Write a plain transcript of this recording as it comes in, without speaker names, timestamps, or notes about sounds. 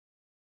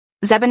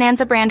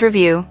Zebonanza Brand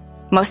Review,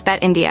 Mostbet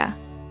India.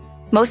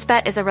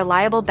 Mostbet is a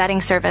reliable betting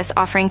service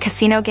offering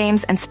casino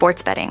games and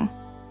sports betting.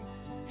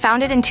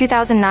 Founded in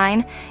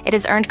 2009, it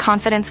has earned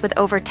confidence with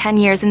over 10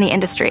 years in the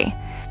industry.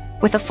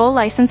 With a full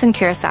license in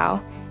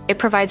Curacao, it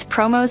provides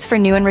promos for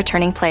new and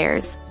returning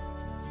players.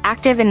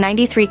 Active in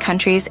 93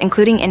 countries,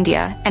 including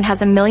India, and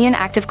has 1 million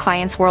active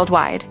clients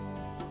worldwide.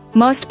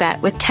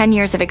 Mostbet, with 10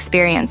 years of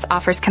experience,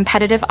 offers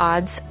competitive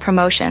odds,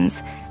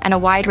 promotions, and a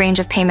wide range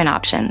of payment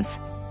options.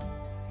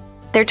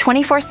 Their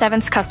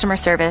 24/7 customer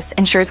service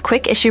ensures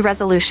quick issue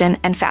resolution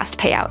and fast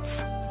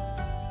payouts.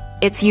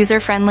 It's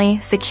user-friendly,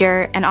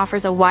 secure, and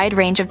offers a wide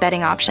range of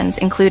betting options,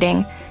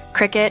 including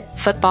cricket,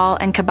 football,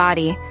 and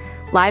kabaddi,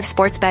 live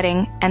sports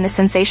betting, and the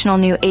sensational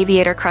new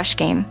Aviator Crush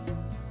game.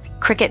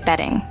 Cricket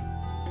betting.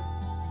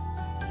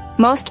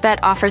 Mostbet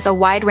offers a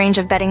wide range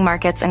of betting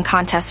markets and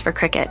contests for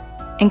cricket,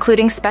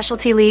 including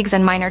specialty leagues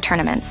and minor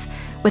tournaments,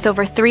 with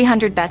over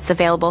 300 bets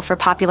available for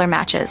popular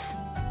matches.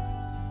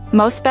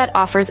 Mostbet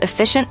offers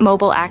efficient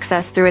mobile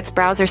access through its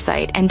browser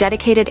site and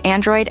dedicated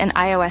Android and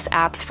iOS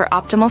apps for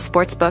optimal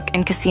sportsbook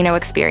and casino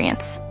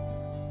experience.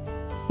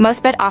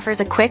 Mostbet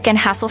offers a quick and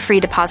hassle-free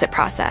deposit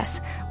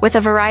process, with a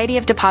variety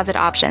of deposit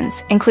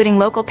options, including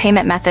local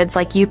payment methods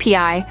like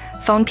UPI,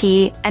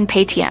 PhonePe, and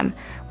Paytm,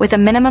 with a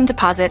minimum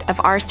deposit of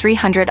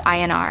Rs300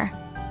 INR.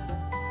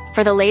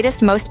 For the latest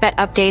Mostbet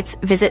updates,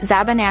 visit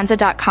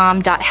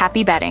zabonanza.com.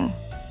 Happy betting!